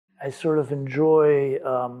I sort of enjoy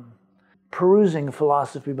perusing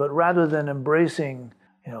philosophy, but rather than embracing,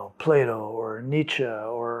 Plato or Nietzsche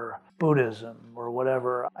or Buddhism or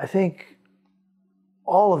whatever, I think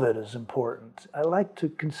all of it is important. I like to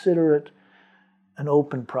consider it an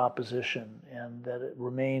open proposition and that it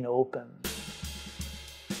remain open.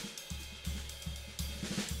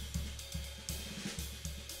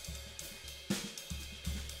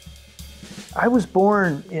 I was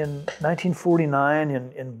born in 1949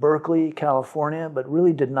 in Berkeley, California, but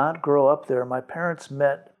really did not grow up there. My parents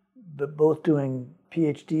met, both doing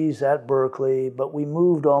PhDs at Berkeley, but we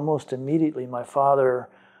moved almost immediately. My father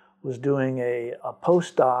was doing a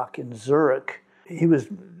postdoc in Zurich. He was,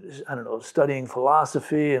 studying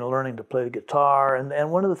philosophy and learning to play the guitar.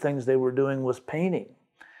 And one of the things they were doing was painting,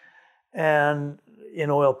 and in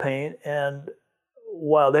oil paint. And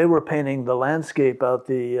while they were painting the landscape out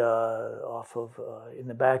in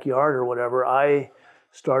the backyard or whatever, I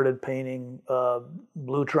started painting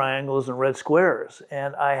blue triangles and red squares.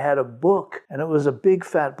 And I had a book, and it was a big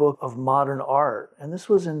fat book of modern art. And this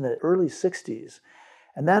was in the early 60s.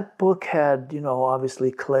 And that book had,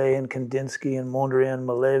 obviously Klee and Kandinsky and Mondrian,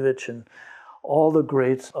 Malevich, and all the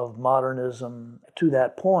greats of modernism to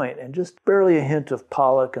that point, and just barely a hint of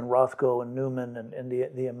Pollock and Rothko and Newman and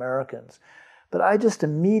the Americans. But I just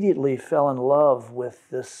immediately fell in love with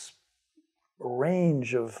this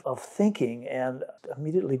range of thinking and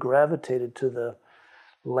immediately gravitated to the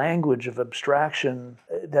language of abstraction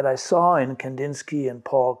that I saw in Kandinsky and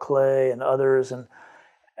Paul Klee and others. And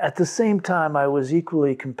at the same time, I was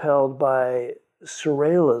equally compelled by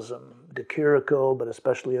surrealism, de Chirico, but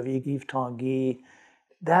especially of Yves Tanguy.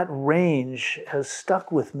 That range has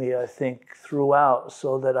stuck with me, I think, throughout,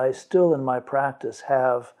 so that I still in my practice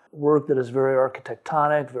have work that is very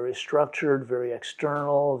architectonic, very structured, very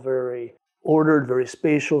external, very ordered, very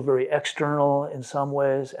spatial, very external in some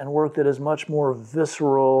ways, and work that is much more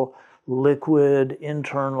visceral, liquid,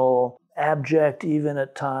 internal, abject even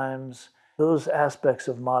at times. Those aspects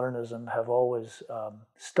of modernism have always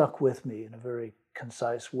stuck with me in a very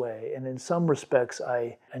concise way. And in some respects,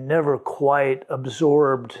 I never quite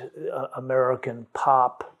absorbed American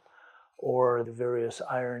pop or the various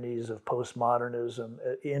ironies of postmodernism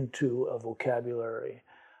into a vocabulary.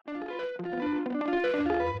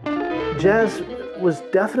 Jazz was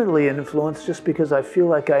definitely an influence just because I feel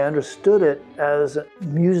like I understood it as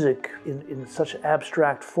music in such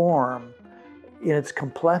abstract form, in its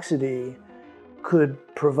complexity, could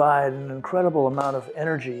provide an incredible amount of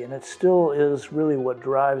energy, and it still is really what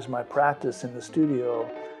drives my practice in the studio.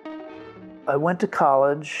 I went to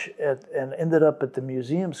college and ended up at the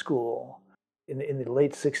museum school in the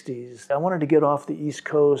late 60s. I wanted to get off the East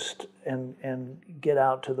Coast and get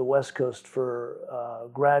out to the West Coast for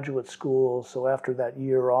graduate school. So after that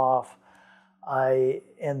year off, I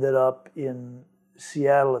ended up in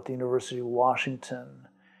Seattle at the University of Washington.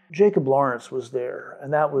 Jacob Lawrence was there,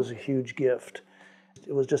 and that was a huge gift.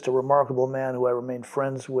 It was just a remarkable man who I remained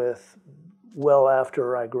friends with well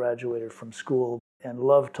after I graduated from school, and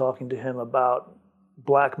loved talking to him about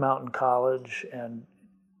Black Mountain College and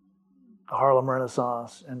Harlem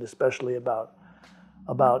Renaissance, and especially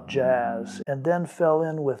about jazz. And then fell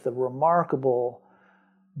in with a remarkable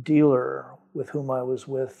dealer with whom I was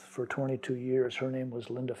with for 22 years. Her name was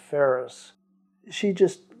Linda Ferris. She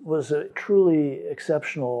just was a truly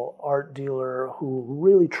exceptional art dealer who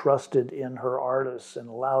really trusted in her artists and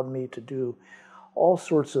allowed me to do all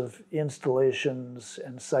sorts of installations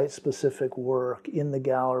and site-specific work in the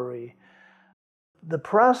gallery. The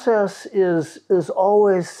process is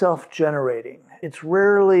always self-generating. It's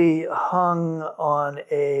rarely hung on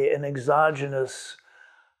an exogenous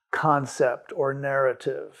concept or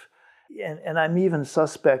narrative. And I'm even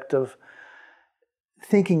suspect of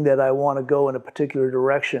thinking that I want to go in a particular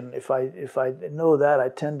direction. If I know that, I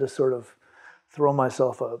tend to sort of throw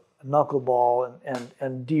myself a knuckleball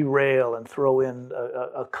and derail and throw in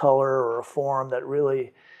a color or a form that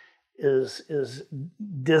really is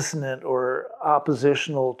dissonant or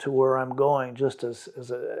oppositional to where I'm going, just as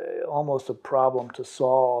almost a problem to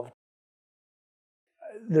solve.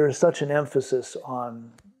 There is such an emphasis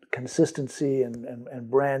on consistency and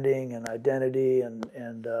branding and identity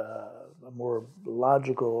and a more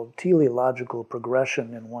logical, teleological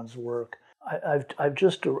progression in one's work. I've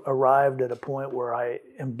just arrived at a point where I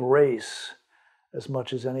embrace, as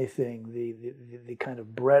much as anything, the kind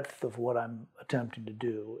of breadth of what I'm attempting to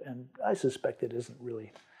do. And I suspect it isn't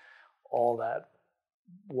really all that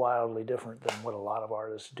wildly different than what a lot of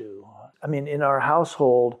artists do. I mean, in our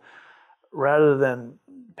household, rather than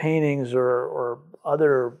paintings or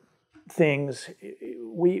other things,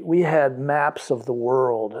 we had maps of the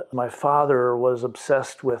world. My father was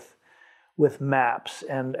obsessed with maps,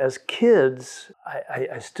 and as kids,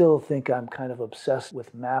 I still think I'm kind of obsessed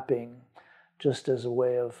with mapping, just as a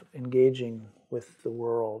way of engaging with the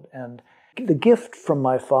world. And the gift from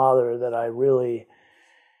my father that I really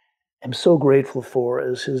am so grateful for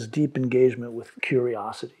is his deep engagement with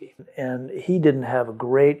curiosity. And he didn't have a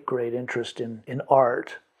great interest in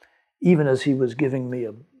art, even as he was giving me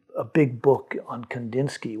a big book on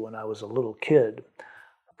Kandinsky when I was a little kid.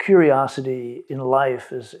 Curiosity in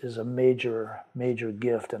life is a major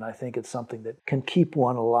gift, and I think it's something that can keep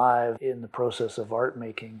one alive in the process of art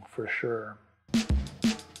making, for sure.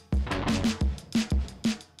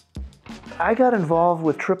 I got involved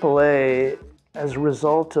with AAA as a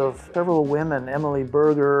result of several women, Emily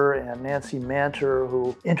Berger and Nancy Manter,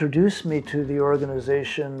 who introduced me to the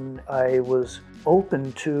organization. I was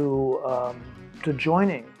open to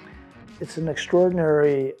joining. It's an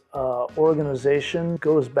extraordinary organization. It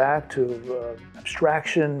goes back to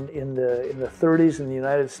abstraction in the 30s in the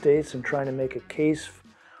United States and trying to make a case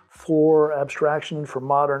for abstraction, for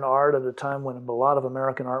modern art at a time when a lot of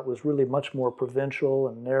American art was really much more provincial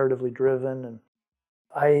and narratively driven. And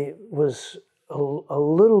I was a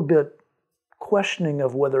little bit questioning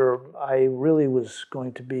of whether I really was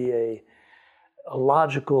going to be a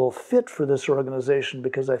logical fit for this organization,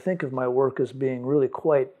 because I think of my work as being really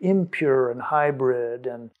quite impure and hybrid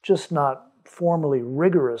and just not formally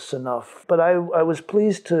rigorous enough. But I was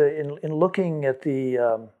pleased to, in looking at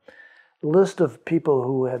the list of people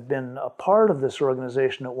who had been a part of this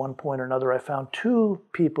organization at one point or another, I found two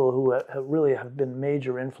people who really have been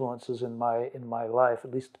major influences in my life,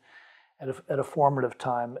 at least at a formative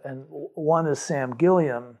time. And one is Sam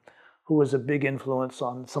Gilliam, who was a big influence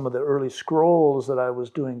on some of the early scrolls that I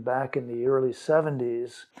was doing back in the early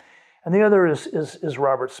 70s. And the other is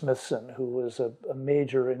Robert Smithson, who was a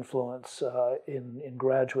major influence in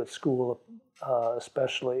graduate school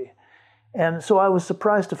especially. And so I was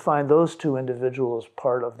surprised to find those two individuals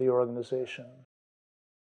part of the organization.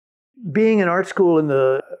 Being in art school in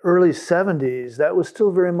the early 70s, that was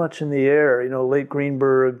still very much in the air, late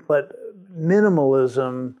Greenberg, but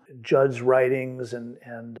minimalism, Judd's writings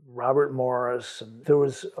and Robert Morris, and there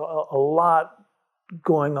was a lot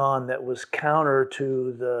going on that was counter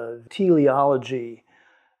to the teleology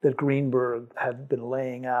that Greenberg had been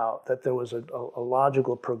laying out, that there was a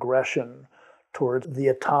logical progression towards the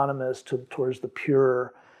autonomous, towards the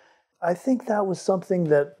pure. I think that was something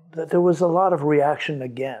that there was a lot of reaction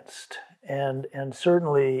against. And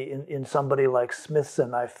certainly in somebody like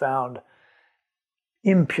Smithson, I found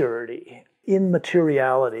impurity,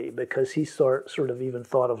 immateriality, because he sort of even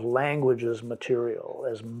thought of language as material,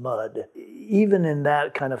 as mud. Even in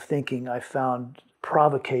that kind of thinking, I found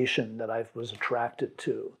provocation that I was attracted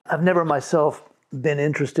to. I've never myself been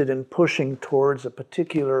interested in pushing towards a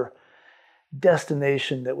particular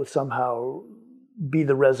destination that would somehow be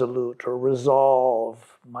the resolute or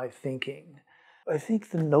resolve my thinking. I think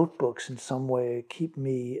the notebooks in some way keep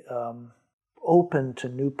me open to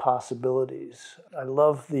new possibilities. I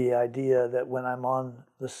love the idea that when I'm on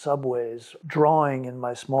the subways, drawing in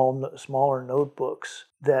my smaller notebooks,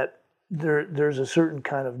 that there's a certain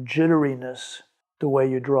kind of jitteriness the way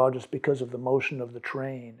you draw just because of the motion of the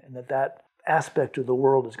train, and that aspect of the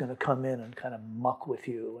world is going to come in and kind of muck with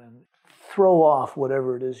you and throw off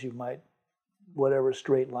whatever it is whatever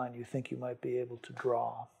straight line you think you might be able to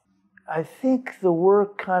draw. I think the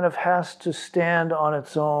work kind of has to stand on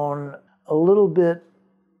its own a little bit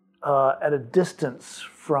at a distance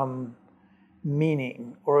from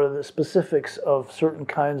meaning or the specifics of certain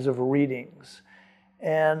kinds of readings.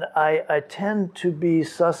 And I tend to be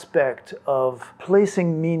suspect of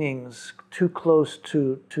placing meanings too close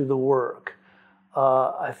to the work.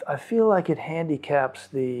 I feel like it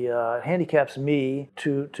handicaps me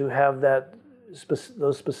to have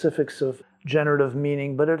those specifics of generative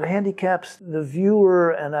meaning, but it handicaps the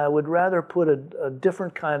viewer, and I would rather put a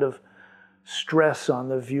different kind of stress on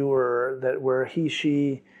the viewer, where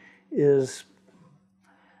she is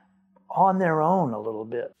on their own a little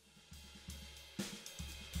bit.